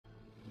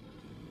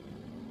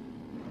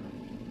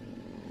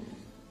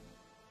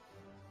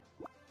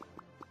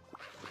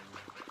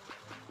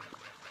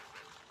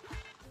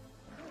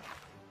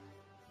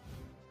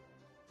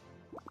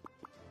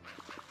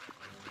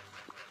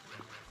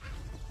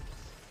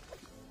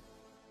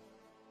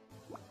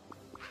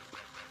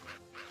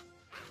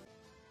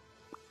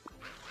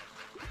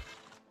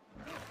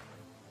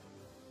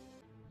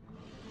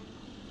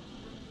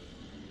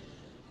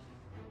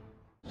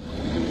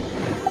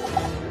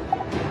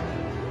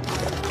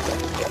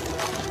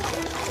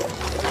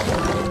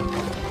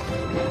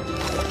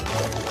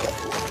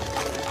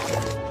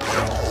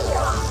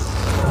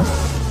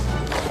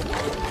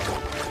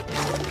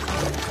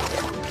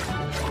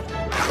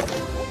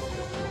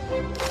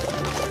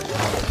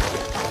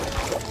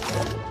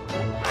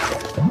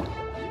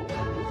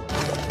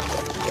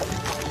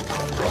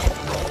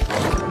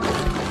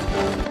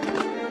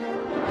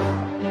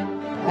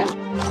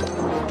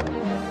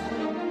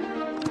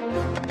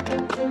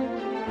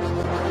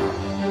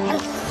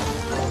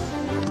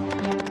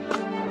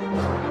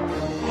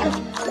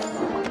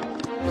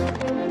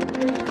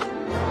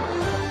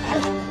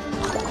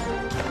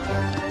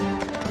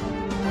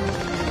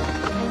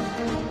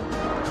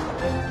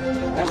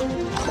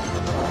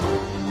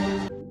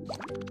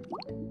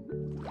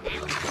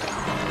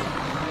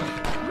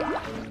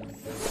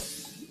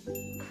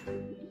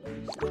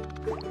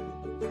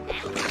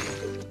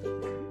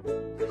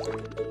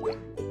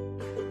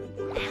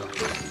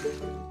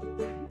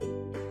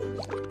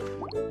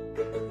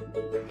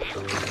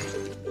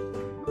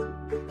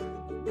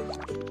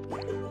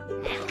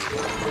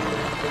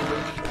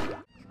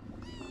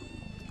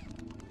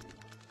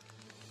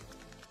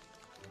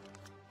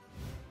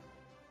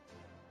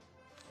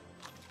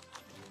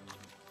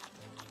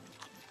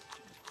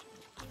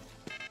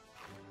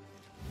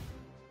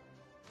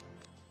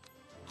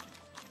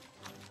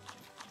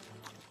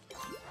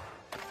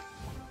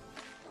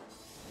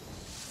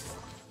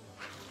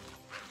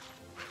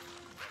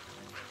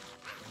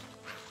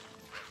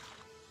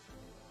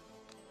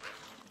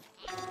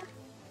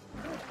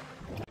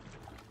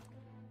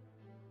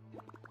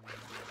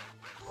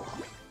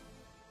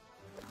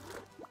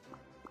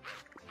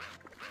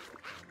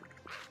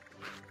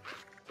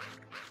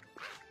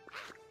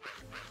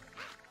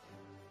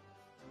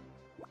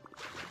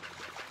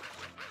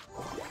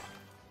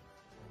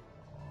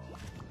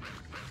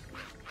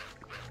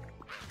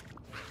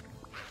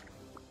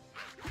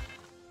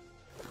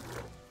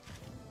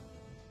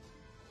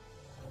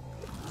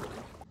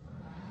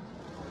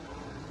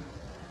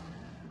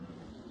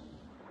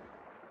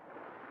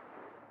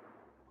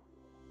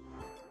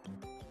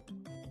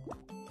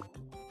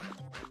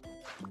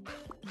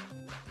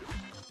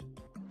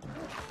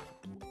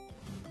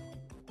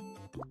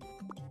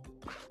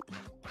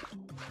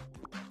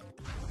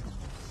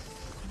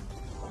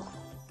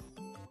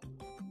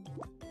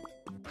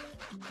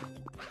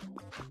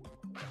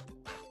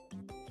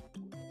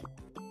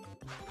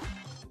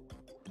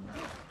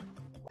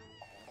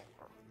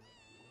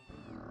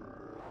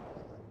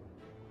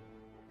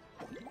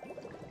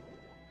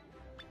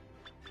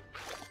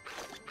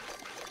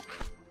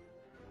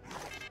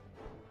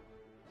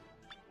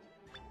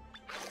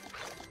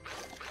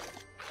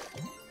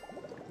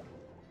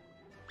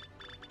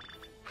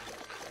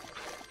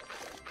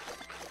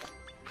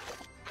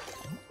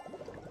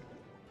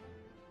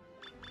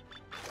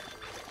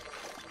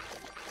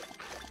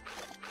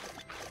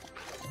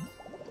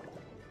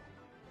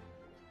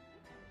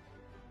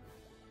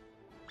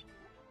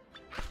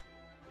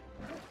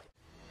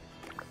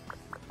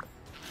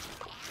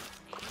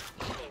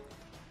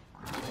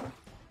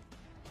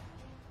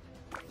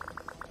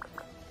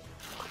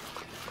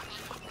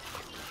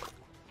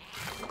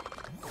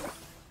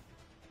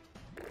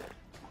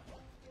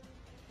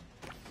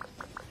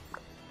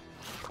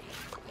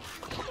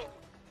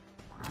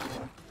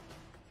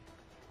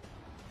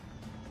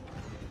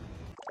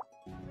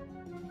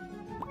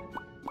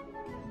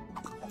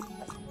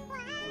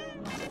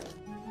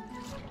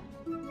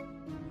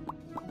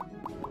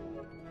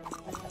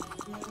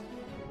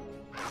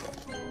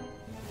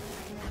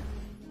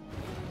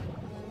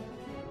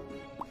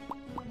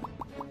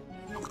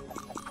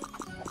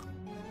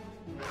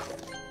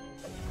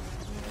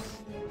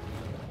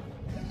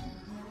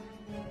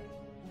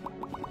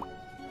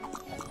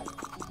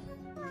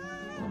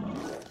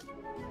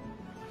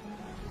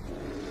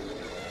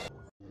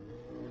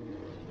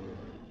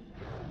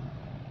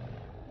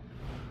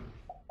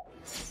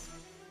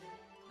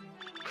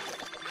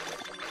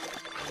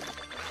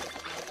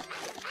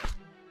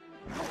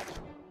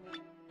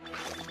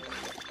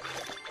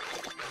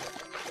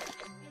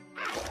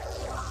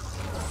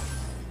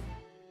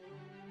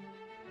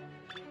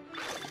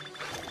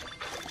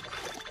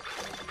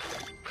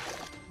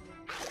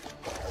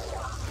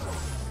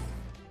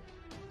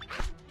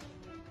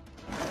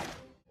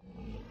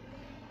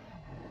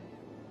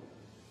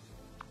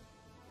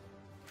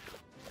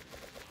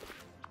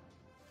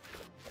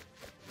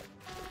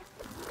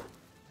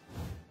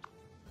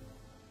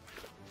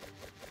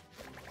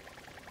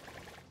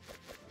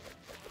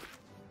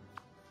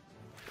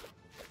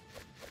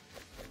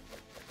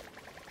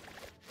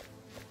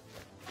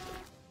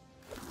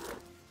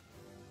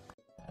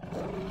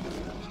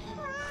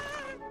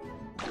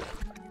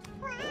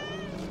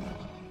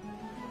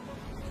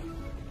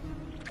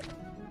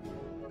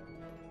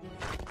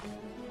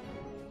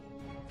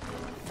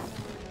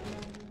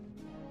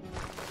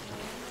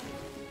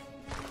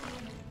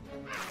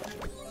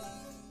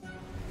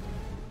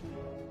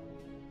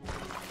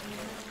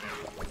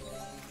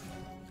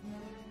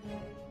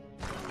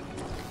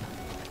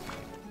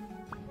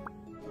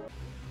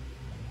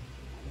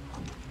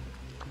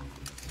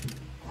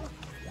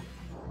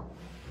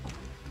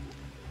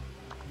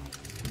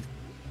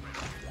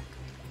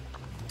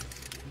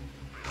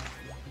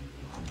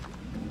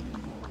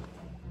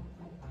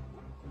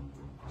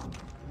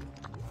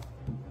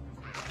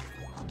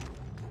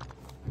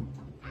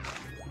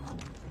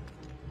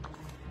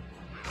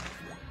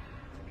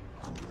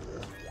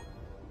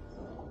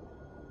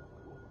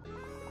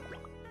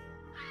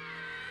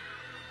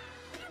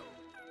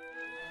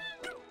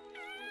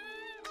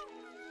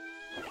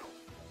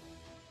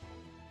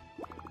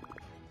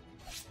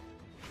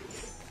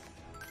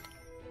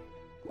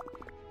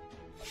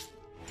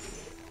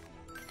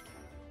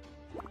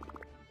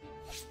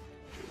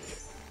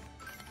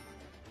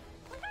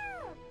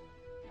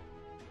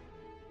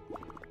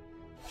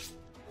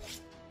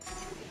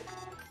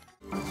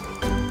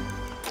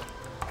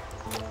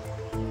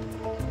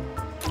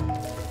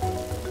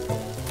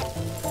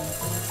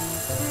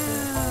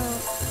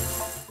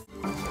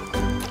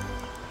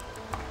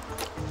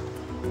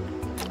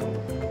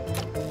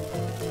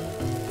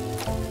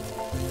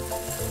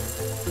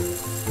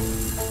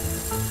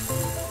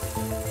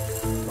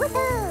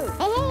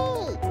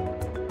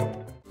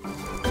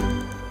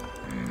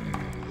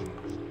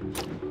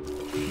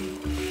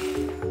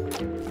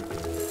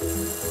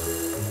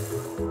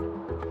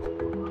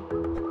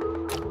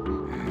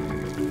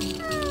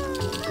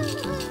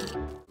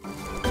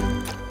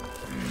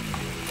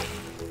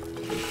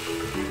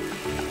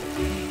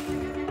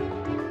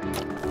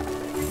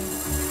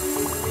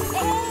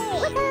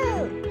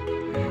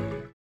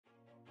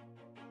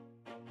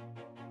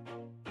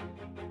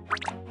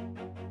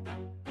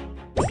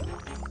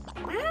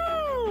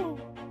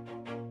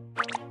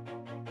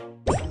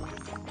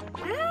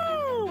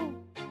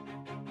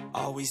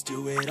always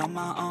do it on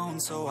my own,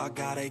 so I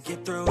gotta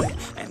get through it.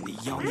 And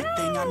the only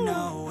thing I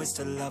know is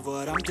to love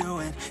what I'm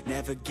doing.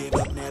 Never give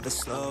up, never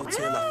slow,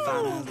 till I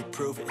finally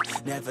prove it.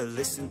 Never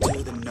listen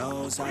to the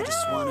no's, I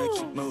just wanna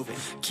keep moving.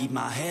 Keep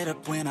my head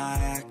up when I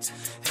act,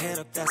 head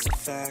up, that's a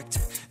fact.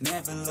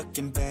 Never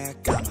looking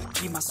back, I'ma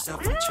keep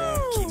myself on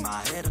track. Keep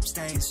my head up,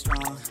 staying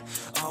strong,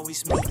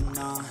 always moving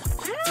on.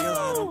 Feel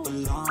I don't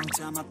belong,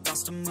 tell my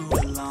thoughts to move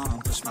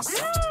along. Push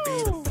myself to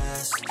be the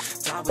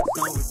best, die with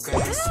no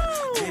regrets.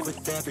 Live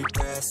with every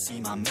breath, see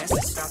my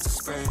message start to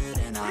spread.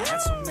 And I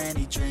had so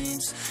many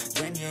dreams,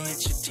 when you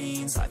hit your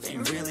teens, life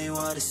ain't really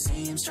what it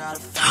seems. Try to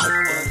find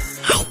out what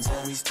it means,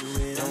 always do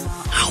it on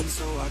my own,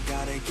 so I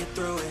gotta get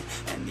through it.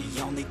 And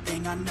the only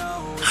thing I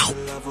know is to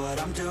love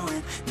what I'm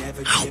doing.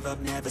 Never give up,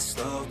 never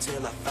slow,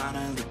 till I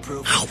finally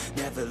prove it.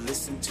 Never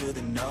listen to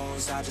the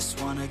no's, I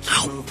just wanna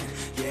keep moving.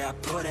 Yeah, I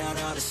put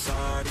out all this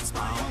art, it's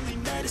my only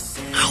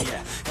medicine.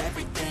 Yeah,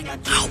 everything I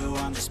do,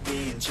 I'm just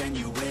being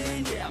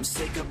genuine. Yeah, I'm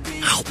sick of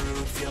being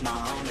screwed, feel my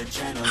own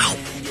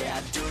adrenaline. Yeah,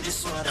 I do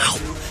just what I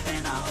do,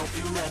 and I hope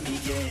you let me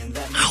in,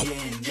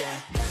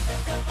 yeah.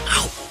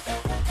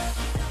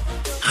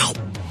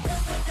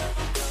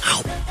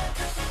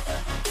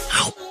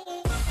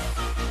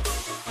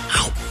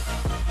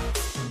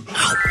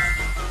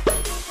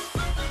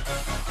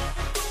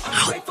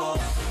 I'm grateful,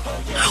 oh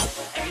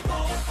yeah,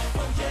 able,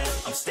 oh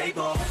yeah, I'm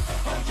stable,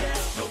 oh yeah,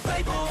 no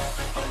label,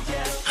 oh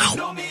yeah, you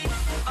know me,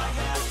 I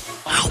have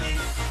only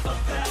a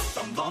path,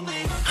 I'm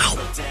lonely,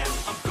 but damn,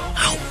 I'm going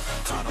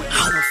I don't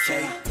want no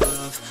fake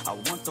love, I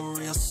want the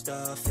real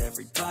stuff.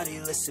 Everybody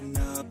listen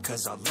up,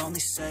 cause I'll only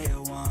say it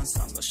once.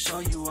 I'm gonna show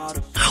you all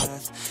the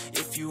path,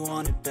 if you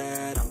want it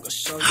bad. I'm gonna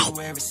show you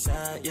where it's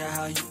at, yeah,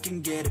 how you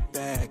can get it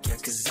back. Yeah,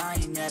 cause I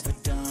ain't never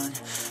done,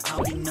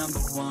 I'll be number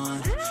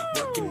one.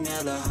 Working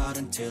hella hard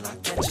until I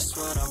get just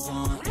what I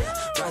want.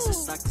 Yeah,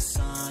 rises like the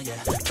sun,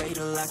 yeah,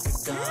 fatal like a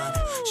gun.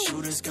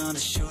 Shooter's gonna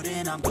shoot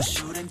and I'm gonna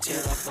shoot until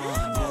I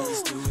fall.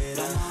 Always do it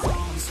on my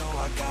own, so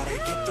I gotta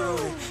get through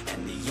it.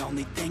 And the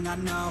only thing I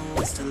know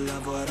is to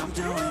love what I'm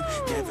doing.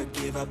 Never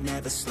give up,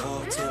 never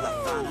slow, till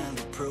I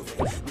finally prove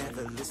it.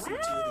 Never listen to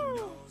the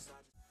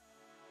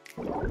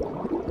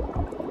no's.